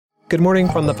Good morning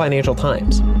from the Financial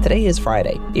Times. Today is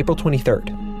Friday, April 23rd,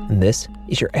 and this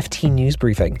is your FT News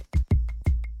Briefing.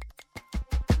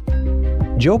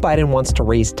 Joe Biden wants to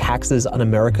raise taxes on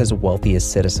America's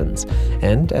wealthiest citizens.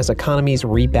 And as economies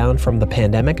rebound from the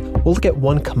pandemic, we'll look at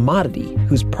one commodity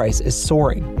whose price is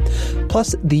soaring.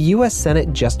 Plus, the U.S.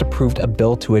 Senate just approved a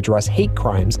bill to address hate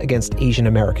crimes against Asian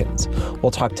Americans. We'll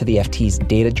talk to the FT's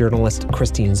data journalist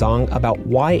Christine Zong about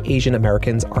why Asian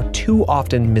Americans are too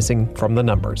often missing from the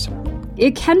numbers.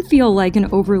 It can feel like an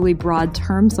overly broad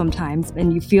term sometimes,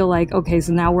 and you feel like, okay,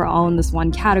 so now we're all in this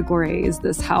one category. Is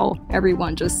this how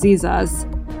everyone just sees us?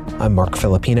 I'm Mark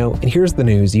Filipino, and here's the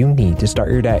news you need to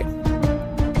start your day.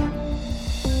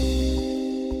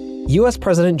 U.S.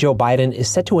 President Joe Biden is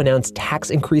set to announce tax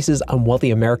increases on wealthy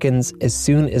Americans as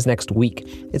soon as next week.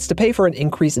 It's to pay for an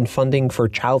increase in funding for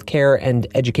childcare and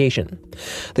education.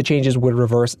 The changes would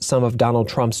reverse some of Donald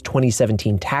Trump's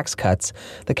 2017 tax cuts.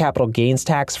 The capital gains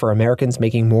tax for Americans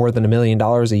making more than $1 million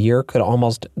a year could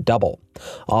almost double.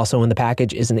 Also in the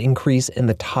package is an increase in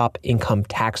the top income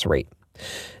tax rate.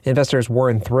 Investors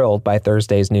weren't thrilled by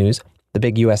Thursday's news. The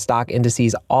big U.S. stock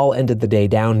indices all ended the day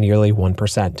down nearly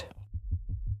 1%.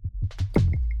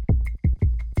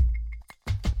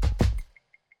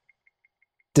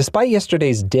 Despite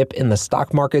yesterday's dip in the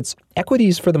stock markets,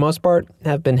 equities for the most part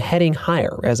have been heading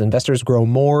higher as investors grow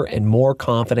more and more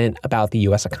confident about the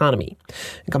U.S. economy.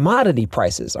 And commodity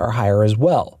prices are higher as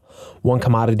well. One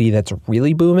commodity that's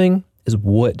really booming is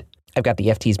wood. I've got the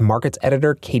FT's markets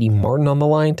editor, Katie Martin, on the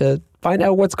line to find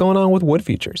out what's going on with wood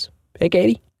futures. Hey,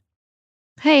 Katie.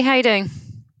 Hey, how you doing?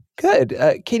 Good.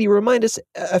 Katie, remind us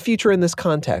a future in this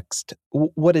context.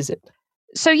 What is it?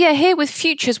 So here with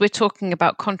futures, we're talking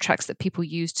about contracts that people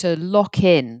use to lock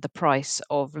in the price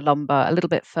of lumber a little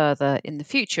bit further in the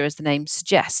future, as the name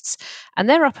suggests. And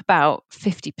they're up about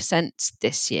 50%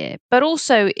 this year. But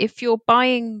also, if you're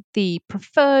buying the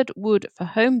preferred wood for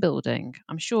home building,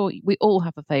 I'm sure we all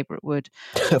have a favorite wood.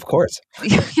 Of course.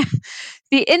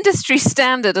 The industry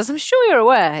standard, as I'm sure you're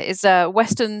aware, is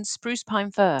Western spruce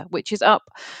pine fir, which is up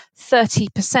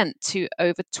 30% to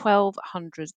over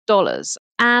 $1,200.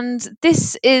 And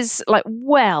this is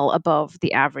well above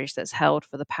the average that's held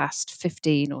for the past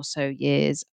 15 or so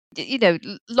years. You know,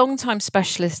 longtime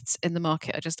specialists in the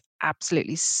market are just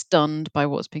absolutely stunned by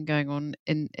what's been going on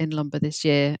in lumber this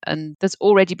year. And there's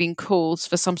already been calls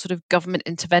for some sort of government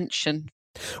intervention.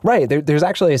 Right. There's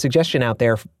actually a suggestion out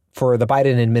there for the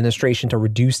Biden administration to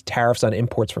reduce tariffs on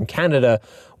imports from Canada,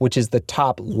 which is the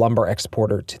top lumber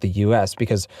exporter to the U.S.,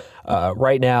 because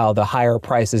right now the higher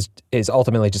price is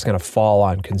ultimately just going to fall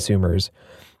on consumers.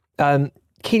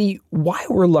 Katie, why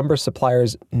were lumber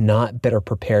suppliers not better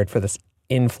prepared for this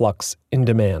influx in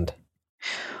demand?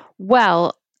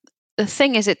 Well, the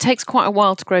thing is, it takes quite a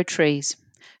while to grow trees.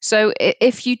 So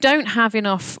if you don't have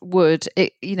enough wood,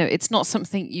 it's not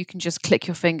something you can just click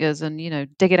your fingers and,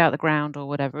 dig it out of the ground or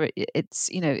whatever.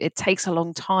 It takes a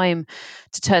long time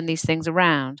to turn these things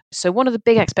around. So one of the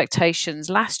big expectations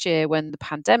last year when the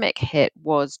pandemic hit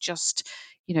was just,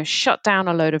 shut down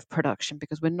a load of production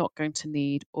because we're not going to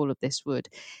need all of this wood.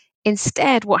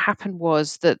 Instead, what happened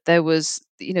was that there was,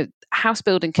 house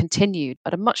building continued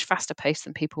at a much faster pace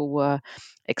than people were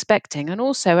expecting. And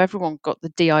also everyone got the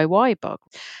DIY bug.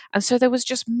 And so there was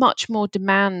just much more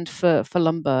demand for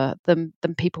lumber than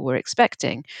people were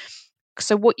expecting.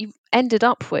 So what you ended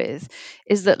up with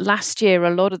is that last year,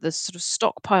 a lot of the sort of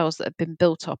stockpiles that had been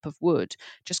built up of wood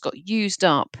just got used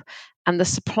up, and the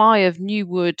supply of new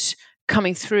wood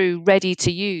coming through ready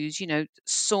to use,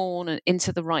 sawn and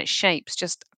into the right shapes,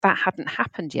 just that hadn't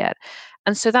happened yet.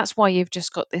 And so that's why you've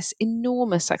just got this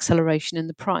enormous acceleration in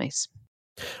the price.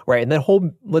 Right.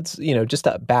 And let's, just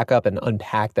to back up and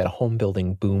unpack that home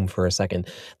building boom for a second.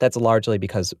 That's largely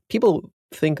because people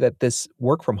think that this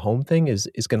work from home thing is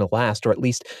going to last, or at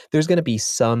least there's going to be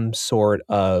some sort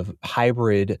of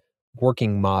hybrid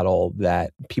working model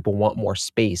that people want more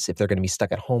space if they're going to be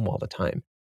stuck at home all the time.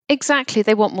 Exactly.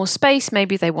 They want more space.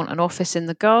 Maybe they want an office in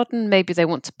the garden. Maybe they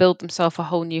want to build themselves a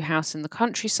whole new house in the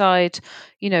countryside.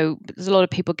 There's a lot of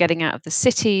people getting out of the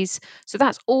cities. So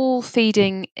that's all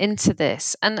feeding into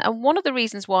this. And one of the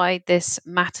reasons why this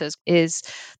matters is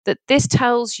that this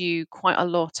tells you quite a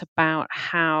lot about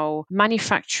how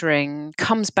manufacturing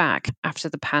comes back after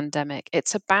the pandemic.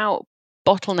 It's about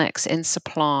bottlenecks in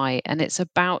supply, and it's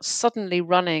about suddenly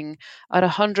running at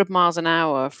 100 miles an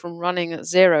hour from running at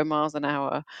 0 miles an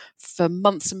hour for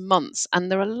months and months.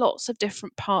 And there are lots of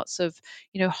different parts of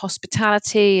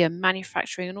hospitality and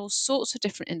manufacturing and all sorts of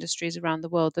different industries around the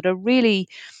world that are really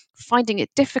finding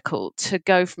it difficult to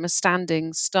go from a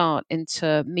standing start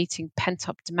into meeting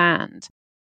pent-up demand.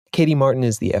 Katie Martin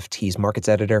is the FT's markets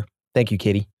editor. Thank you,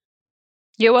 Katie.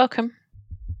 You're welcome.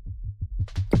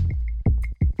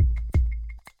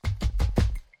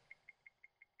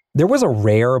 There was a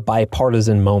rare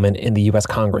bipartisan moment in the U.S.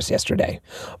 Congress yesterday.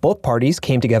 Both parties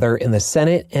came together in the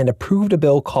Senate and approved a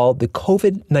bill called the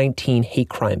COVID-19 Hate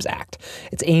Crimes Act.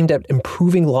 It's aimed at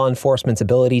improving law enforcement's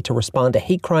ability to respond to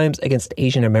hate crimes against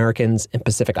Asian Americans and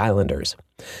Pacific Islanders.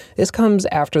 This comes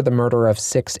after the murder of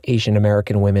 6 Asian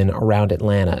American women around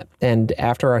Atlanta, and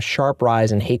after a sharp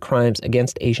rise in hate crimes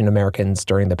against Asian Americans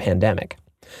during the pandemic.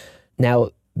 Now,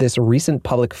 this recent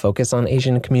public focus on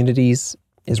Asian communities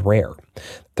is rare.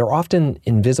 They're often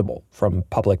invisible from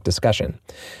public discussion.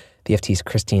 The FT's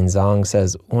Christine Zong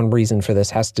says one reason for this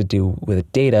has to do with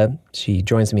data. She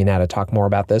joins me now to talk more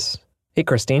about this. Hey,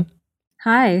 Christine.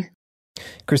 Hi.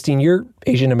 Christine, you're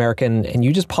Asian American, and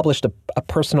you just published a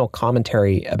personal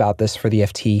commentary about this for the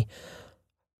FT.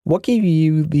 What gave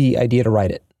you the idea to write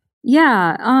it?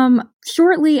 Yeah,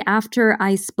 shortly after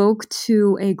I spoke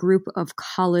to a group of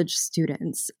college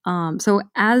students. So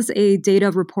as a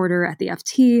data reporter at the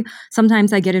FT,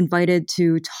 sometimes I get invited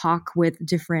to talk with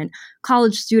different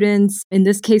college students. In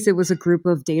this case, it was a group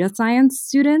of data science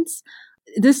students.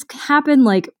 This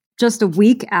happened just a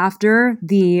week after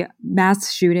the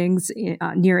mass shootings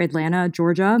near Atlanta,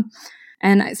 Georgia.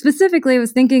 And specifically, I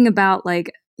was thinking about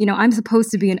I'm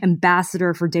supposed to be an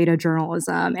ambassador for data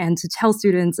journalism and to tell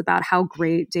students about how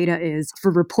great data is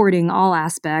for reporting all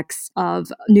aspects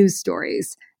of news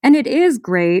stories. And it is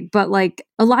great, but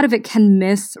a lot of it can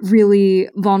miss really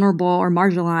vulnerable or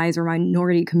marginalized or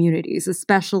minority communities,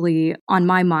 especially on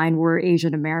my mind were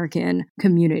Asian American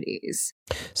communities.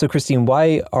 So, Christine,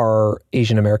 why are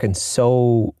Asian Americans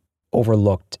so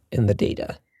overlooked in the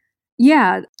data?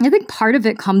 Yeah, I think part of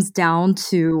it comes down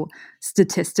to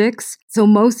statistics. So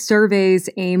most surveys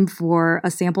aim for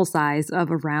a sample size of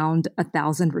around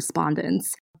 1,000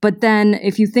 respondents. But then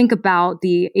if you think about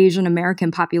the Asian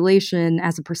American population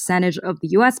as a percentage of the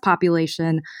US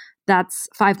population, that's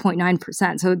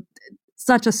 5.9%. So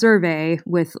such a survey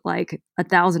with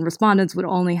 1,000 respondents would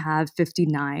only have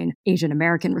 59 Asian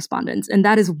American respondents. And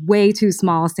that is way too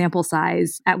small a sample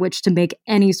size at which to make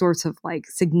any sorts of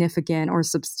significant or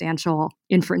substantial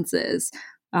inferences.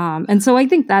 And so I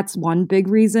think that's one big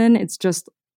reason. It's just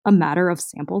a matter of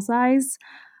sample size.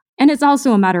 And it's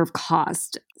also a matter of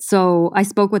cost. So I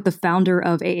spoke with the founder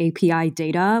of AAPI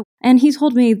Data, and he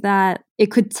told me that it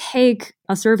could take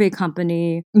a survey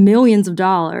company millions of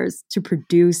dollars to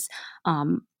produce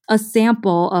a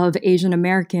sample of Asian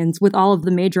Americans with all of the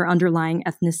major underlying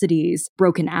ethnicities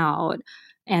broken out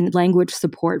and language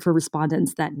support for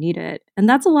respondents that need it. And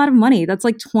that's a lot of money. That's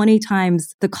 20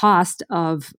 times the cost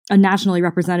of a nationally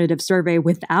representative survey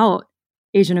without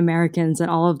Asian Americans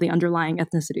and all of the underlying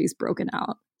ethnicities broken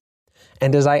out.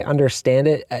 And as I understand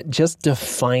it, just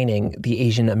defining the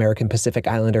Asian American Pacific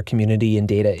Islander community in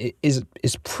data is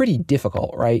pretty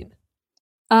difficult, right?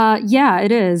 Yeah,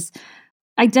 it is.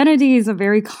 Identity is a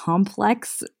very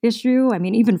complex issue. I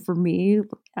mean, even for me,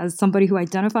 as somebody who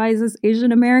identifies as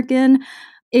Asian American,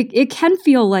 it can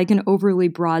feel like an overly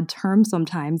broad term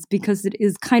sometimes because it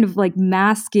is kind of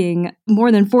masking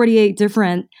more than 48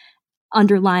 different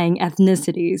underlying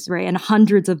ethnicities, right? And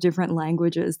hundreds of different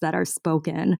languages that are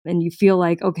spoken. And you feel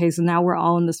okay, so now we're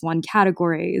all in this one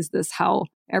category. Is this how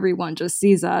everyone just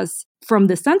sees us? From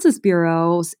the Census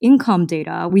Bureau's income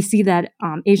data, we see that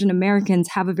Asian Americans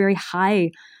have a very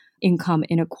high income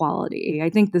inequality. I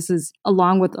think this is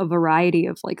along with a variety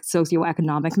of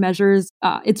socioeconomic measures.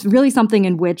 It's really something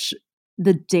in which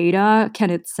the data can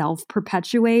itself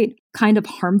perpetuate kind of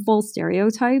harmful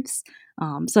stereotypes,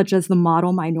 such as the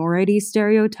model minority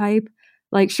stereotype.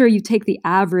 Sure, you take the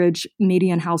average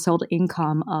median household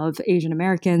income of Asian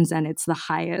Americans, and it's the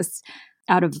highest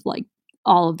out of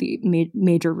all of the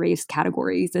major race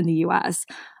categories in the US.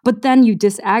 But then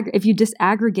if you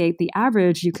disaggregate the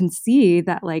average, you can see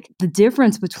that the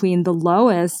difference between the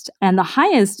lowest and the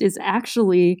highest is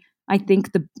actually, I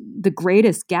think, the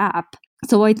greatest gap.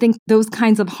 So I think those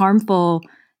kinds of harmful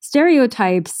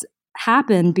stereotypes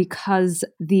happen because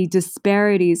the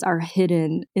disparities are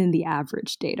hidden in the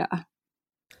average data.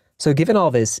 So given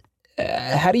all this,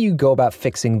 how do you go about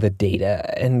fixing the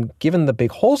data? And given the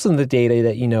big holes in the data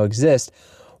that exist,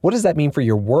 what does that mean for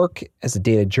your work as a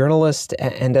data journalist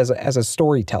and as a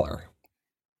storyteller?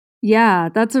 Yeah,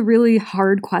 that's a really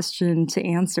hard question to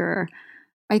answer.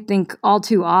 I think all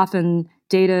too often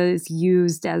data is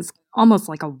used as almost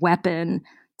like a weapon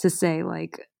to say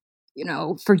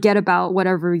forget about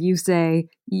whatever you say,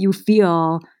 you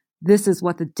feel, this is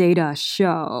what the data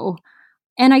show.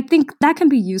 And I think that can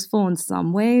be useful in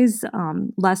some ways,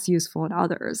 less useful in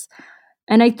others.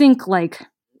 And I think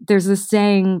there's this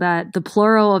saying that the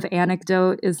plural of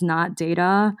anecdote is not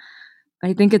data.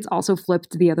 I think it's also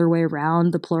flipped the other way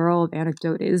around. The plural of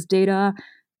anecdote is data.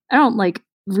 I don't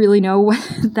really know what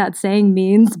that saying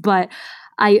means, but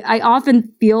I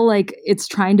often feel like it's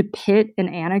trying to pit an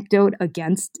anecdote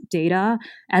against data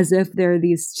as if there are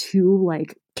these two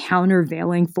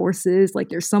countervailing forces. Like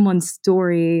there's someone's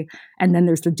story and then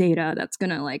there's the data that's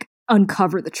going to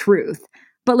uncover the truth.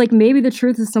 But maybe the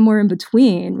truth is somewhere in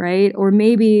between, right? Or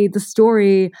maybe the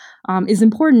story is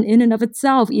important in and of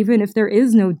itself, even if there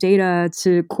is no data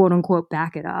to quote unquote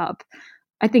back it up.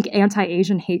 I think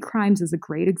anti-Asian hate crimes is a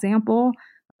great example.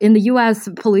 In the US,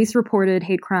 police reported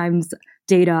hate crimes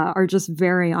data are just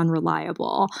very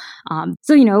unreliable.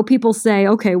 So, people say,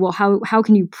 okay, well, how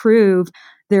can you prove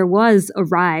there was a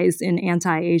rise in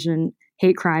anti-Asian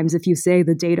hate crimes if you say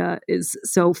the data is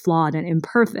so flawed and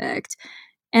imperfect?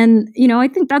 And, I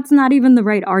think that's not even the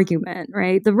right argument,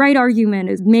 right? The right argument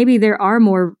is maybe there are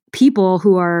more people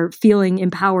who are feeling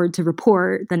empowered to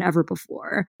report than ever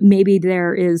before. Maybe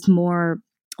there is more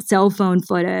cell phone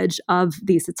footage of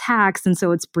these attacks, and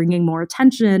so it's bringing more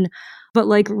attention. But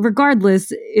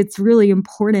regardless, it's really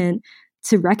important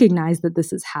to recognize that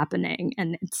this is happening,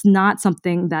 and it's not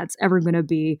something that's ever going to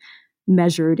be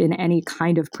measured in any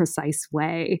kind of precise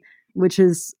way, which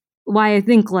is why I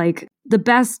think the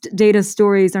best data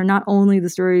stories are not only the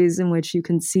stories in which you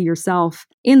can see yourself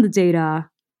in the data,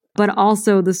 but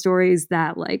also the stories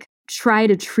that try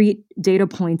to treat data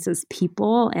points as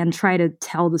people and try to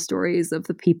tell the stories of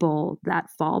the people that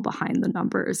fall behind the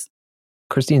numbers.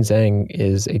 Christine Zhang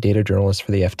is a data journalist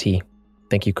for the FT.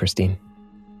 Thank you, Christine.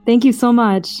 Thank you so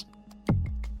much.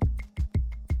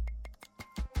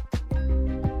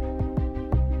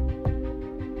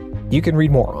 You can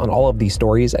read more on all of these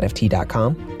stories at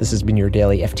FT.com. This has been your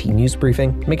daily FT News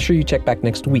Briefing. Make sure you check back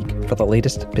next week for the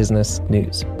latest business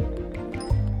news.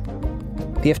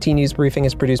 The FT News Briefing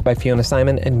is produced by Fiona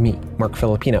Simon and me, Mark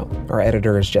Filipino. Our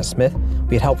editor is Jess Smith.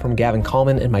 We had help from Gavin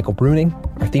Kallman and Michael Bruning.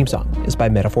 Our theme song is by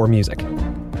Metaphor Music.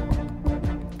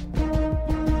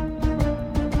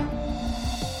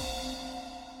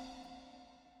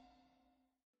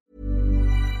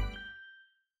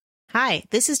 Hi,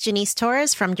 this is Janice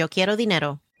Torres from Yo Quiero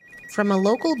Dinero. From a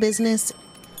local business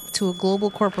to a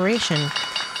global corporation,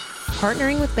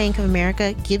 partnering with Bank of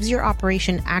America gives your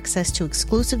operation access to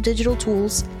exclusive digital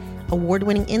tools,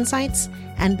 award-winning insights,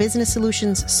 and business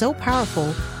solutions so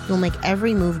powerful you'll make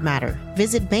every move matter.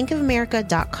 Visit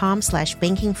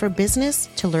bankofamerica.com/banking for business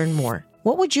to learn more.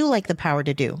 What would you like the power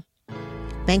to do?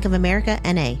 Bank of America,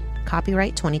 N.A.,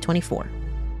 copyright 2024.